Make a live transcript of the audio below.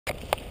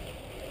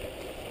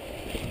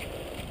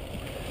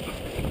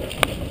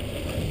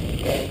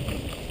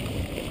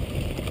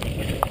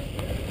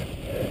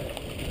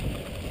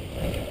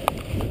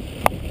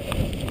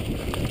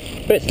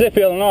Bit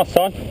slippier than last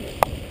time. A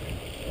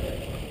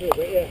little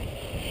bit, yeah.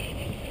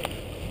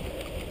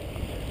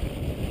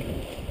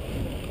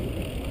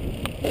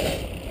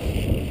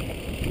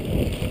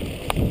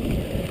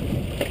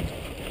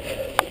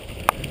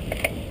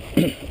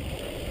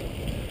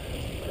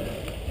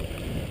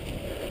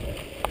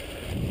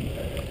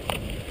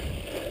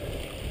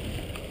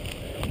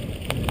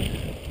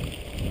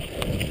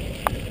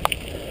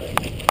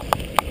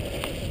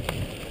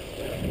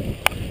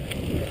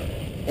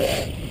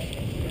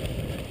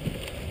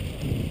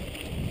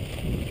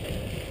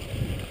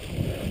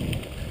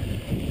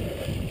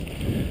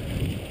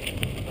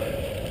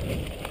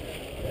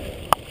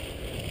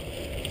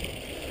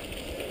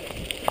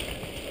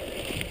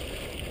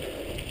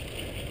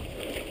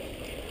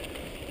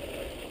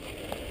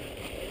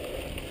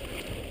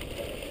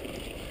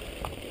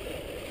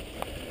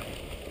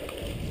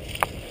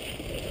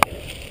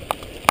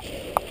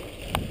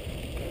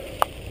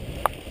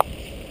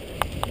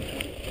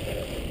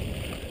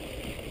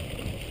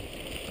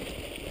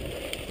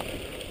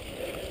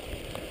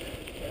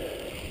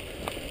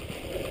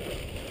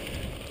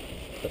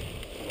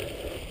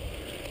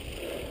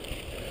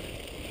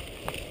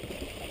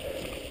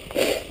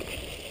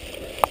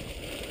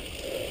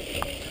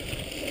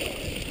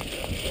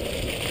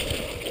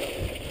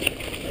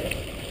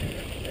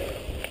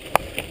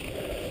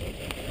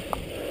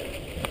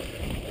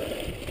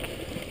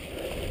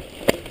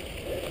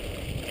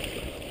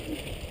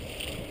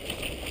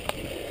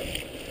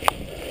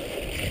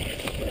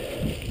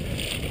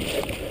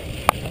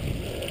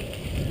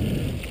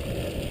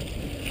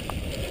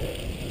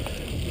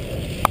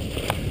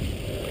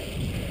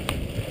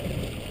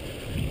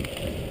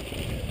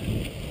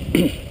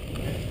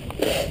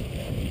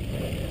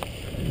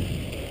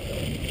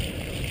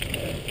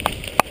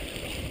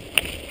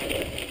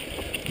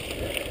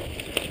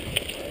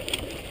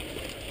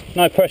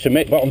 No pressure,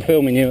 Mick, but I'm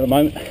filming you at the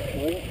moment.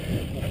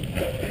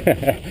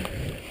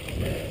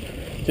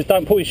 Just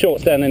don't pull your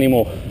shorts down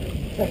anymore.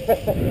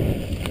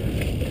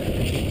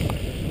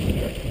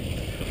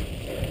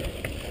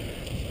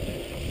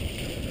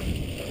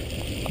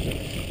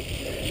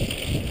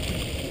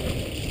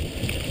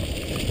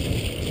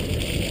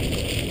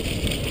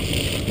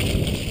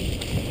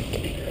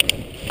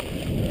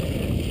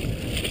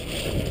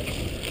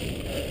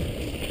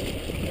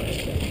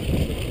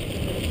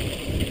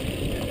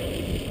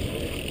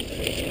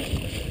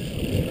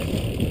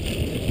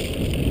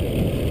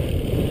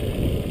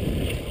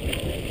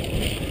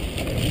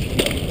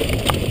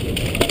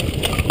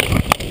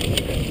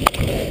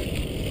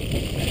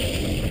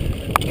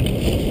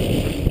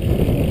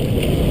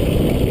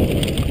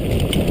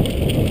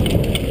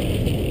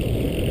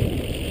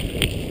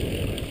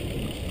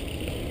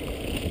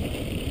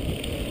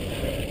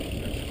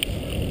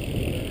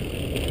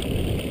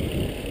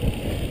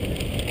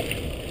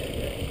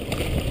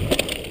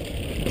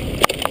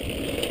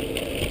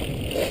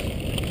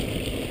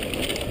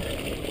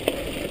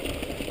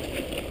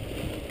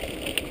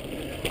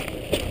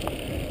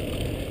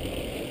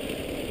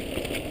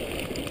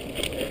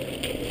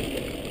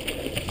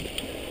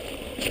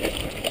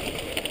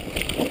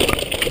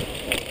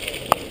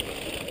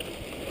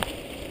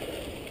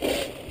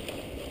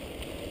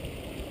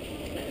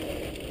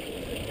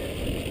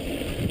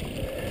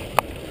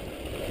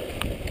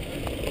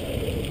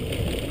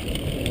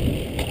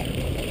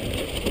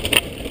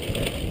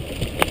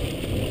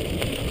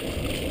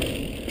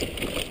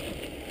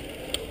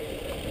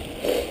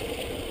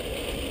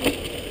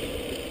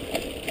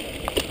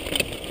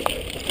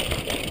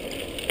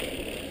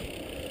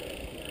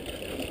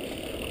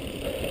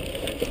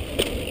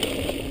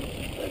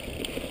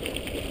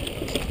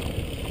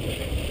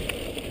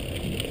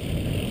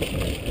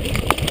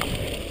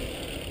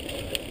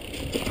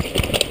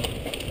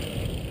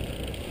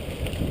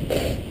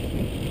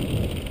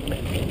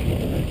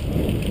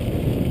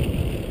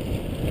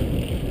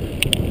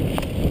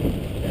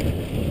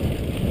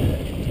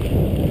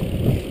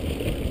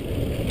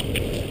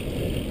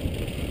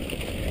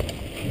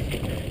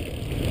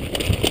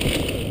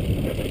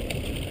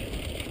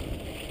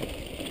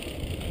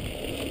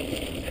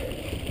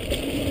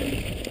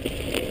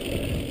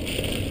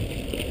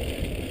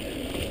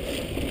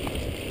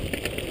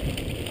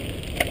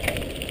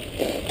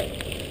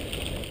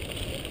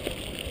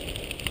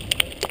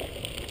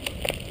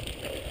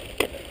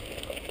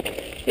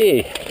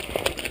 Hey.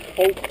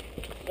 Oh.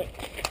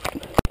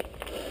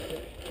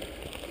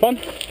 Fun?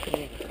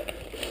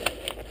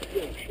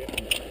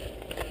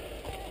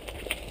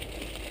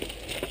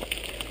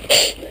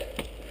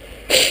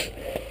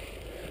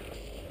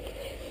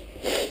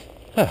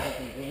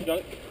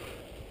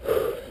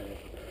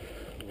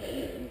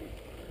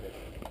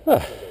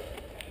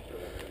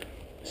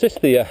 It's just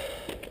the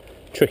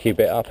tricky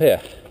bit up here.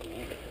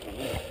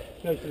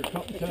 Go to the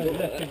top, turn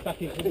left and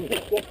back into the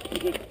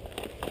wood.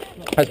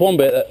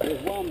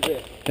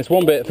 There's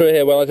one bit through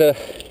here where there's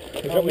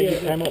Is that when you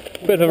came up?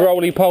 Bit of a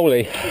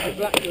roly-poly. The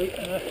black root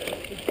and a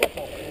drop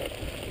off.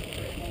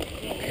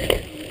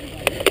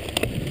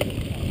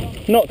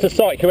 Not to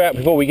psych you out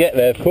before we get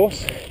there, of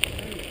course.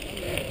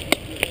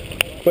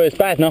 But it's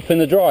bad enough in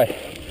the dry.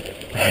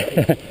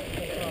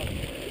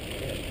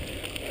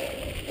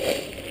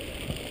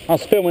 I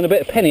was filming a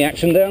bit of penny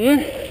action down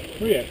there.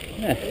 Oh yeah?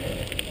 Yeah.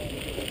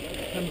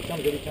 How many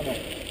times did he come up?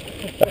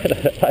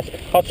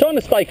 I was trying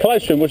to stay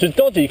close to him, which was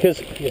dodgy because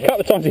a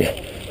couple of times he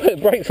the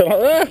brakes were like,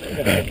 ah.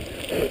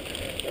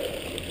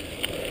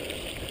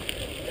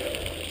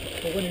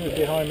 Well, when he was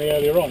behind me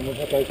earlier on, we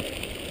had those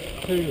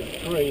 2,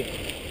 3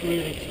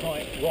 really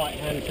tight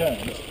right-hand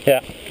turns,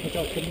 Yeah. which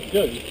I couldn't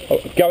do. Oh,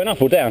 going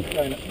up or down?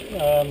 Going,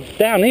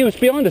 Down. He was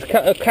behind us,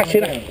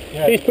 catching up. down,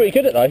 yeah. He's pretty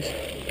good at those.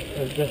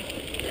 I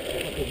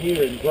could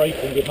hear him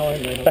braking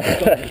behind me. And I was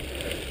stopping.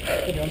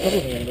 He'll be on top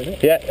of me in a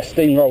minute. Yeah,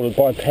 steamrolled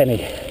by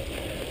Penny.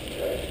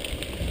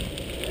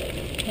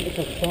 That looks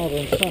like a father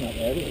and son up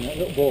there, doesn't it?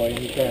 Little boy and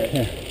his dad.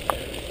 Yeah.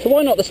 So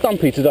why not the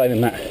Stumpy today then,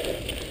 Matt?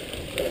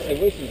 So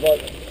this is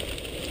like,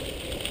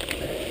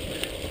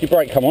 Your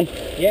brake come on?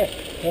 yeah,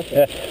 perfect.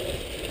 Yeah.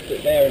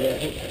 Put there and then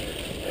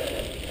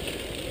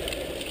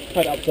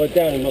had it upside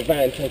down in my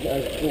van, so I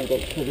had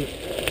Bulldogs probably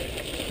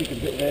stick a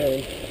bit there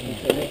and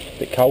there.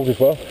 Bit cold as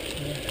well.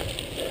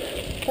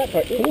 Back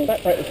brake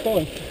was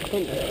fine.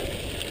 Front brake.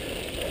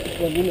 Just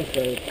one window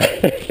failed.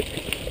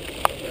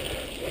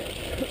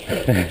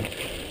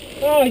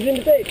 Oh, he's in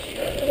the ditch!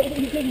 What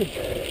are you doing?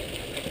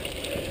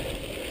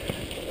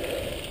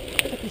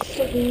 It's like a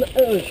sudden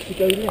urge to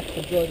go left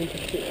and drive into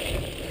the ditch.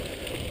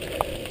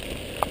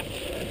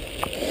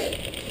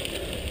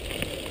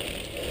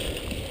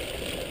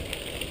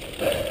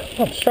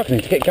 I'm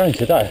struggling to get going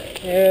today.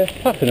 Yeah.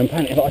 Puffing and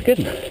panting like I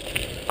couldn't.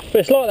 But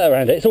it's like that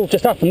around it. It's all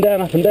just up and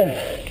down, up and down.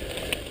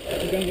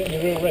 You don't get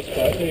any real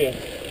respite, do you?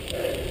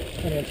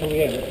 Only until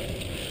the end.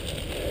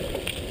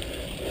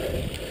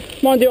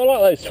 Mind you, I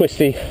like those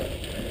twisty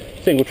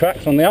single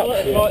tracks on the up.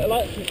 I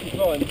like 55.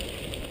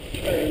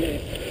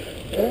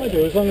 Well, I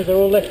do, as long as they're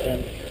all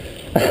left-hand.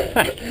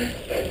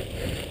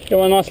 You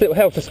want a nice little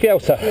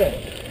helter-skelter. Yeah.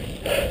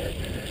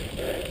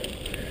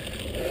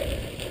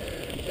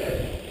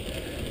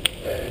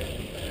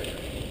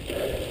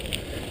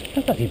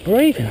 How bloody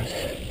breathing. It's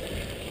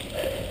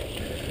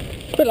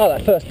a bit like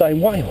that first day in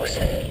Wales.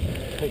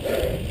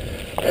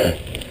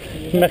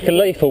 Mecca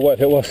Leaf or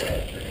whatever it was.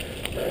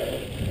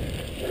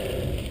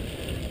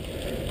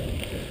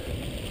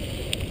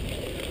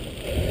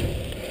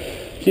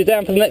 So you're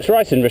down for the next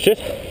racing, Richard?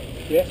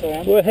 Yes, I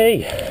am.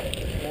 Woohee!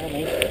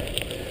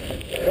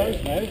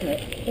 Close now, isn't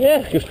it? Yeah,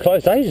 it was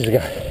closed ages ago.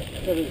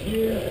 So there's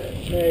you,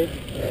 Ned,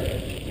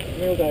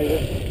 Neil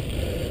Davis,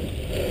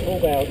 Paul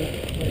Bowden,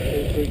 1,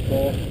 2, 3,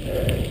 4,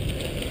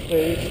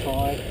 Steve,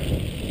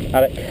 5,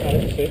 Alec.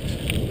 Alex, 6.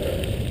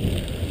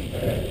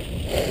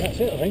 That's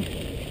it, I think.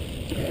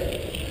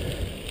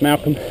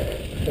 Malcolm.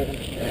 7.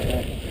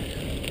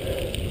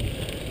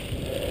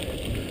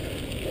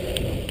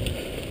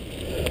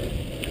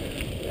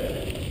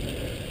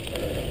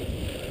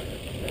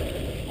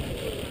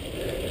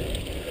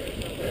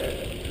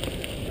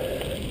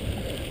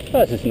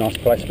 Oh, this is a nice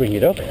place to bring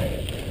your dog.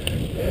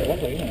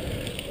 Lovely, isn't it?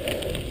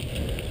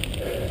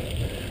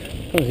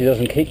 As long as he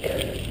doesn't keep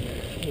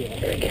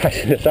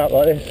cashing us out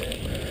like this.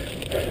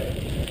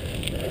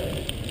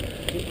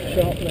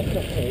 Sharp left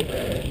up here.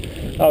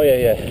 Oh yeah,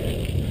 yeah.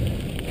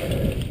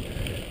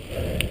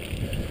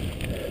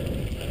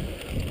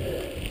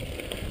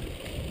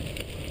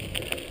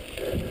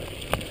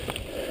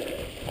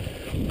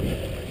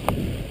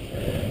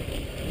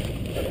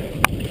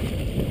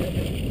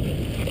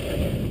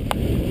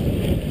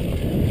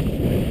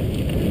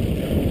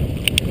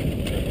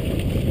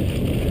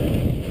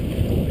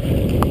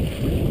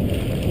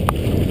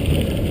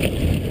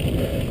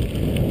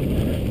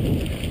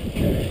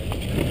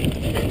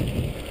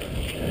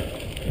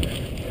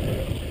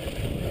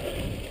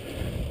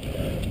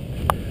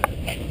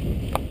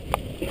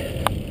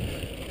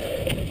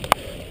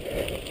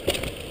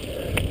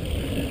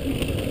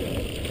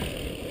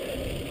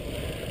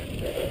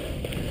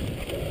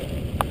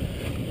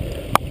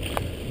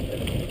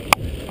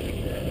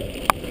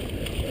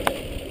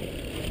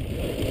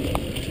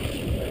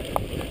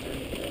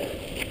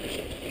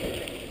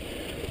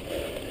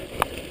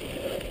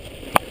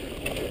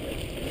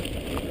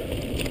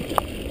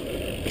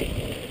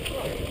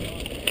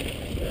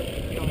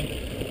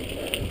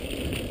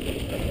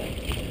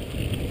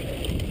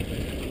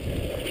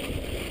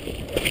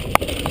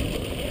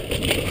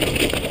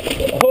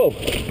 Oh.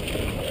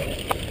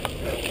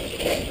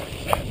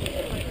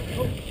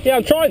 Yeah,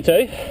 I'm trying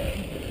to.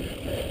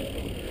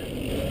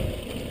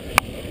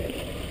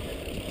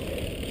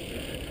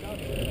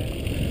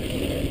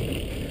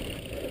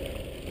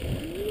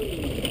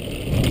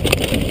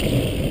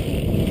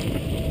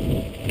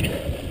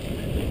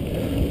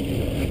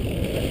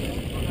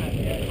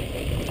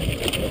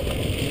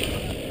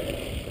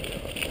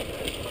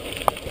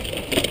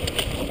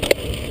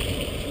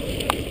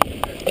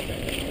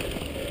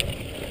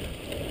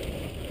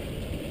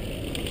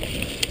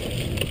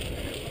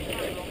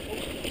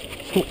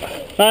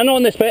 Not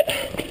on this bit. I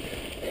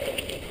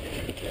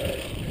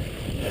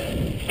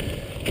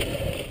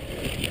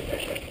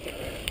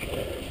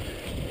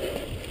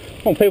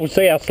want people to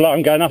see how slow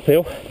I'm going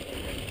uphill.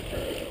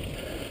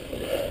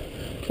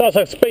 So I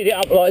can speed it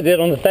up like I did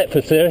on the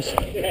Deptford series.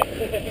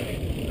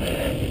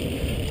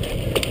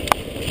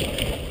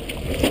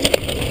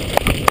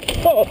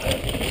 Oh,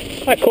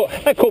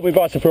 that caught me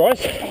by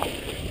surprise.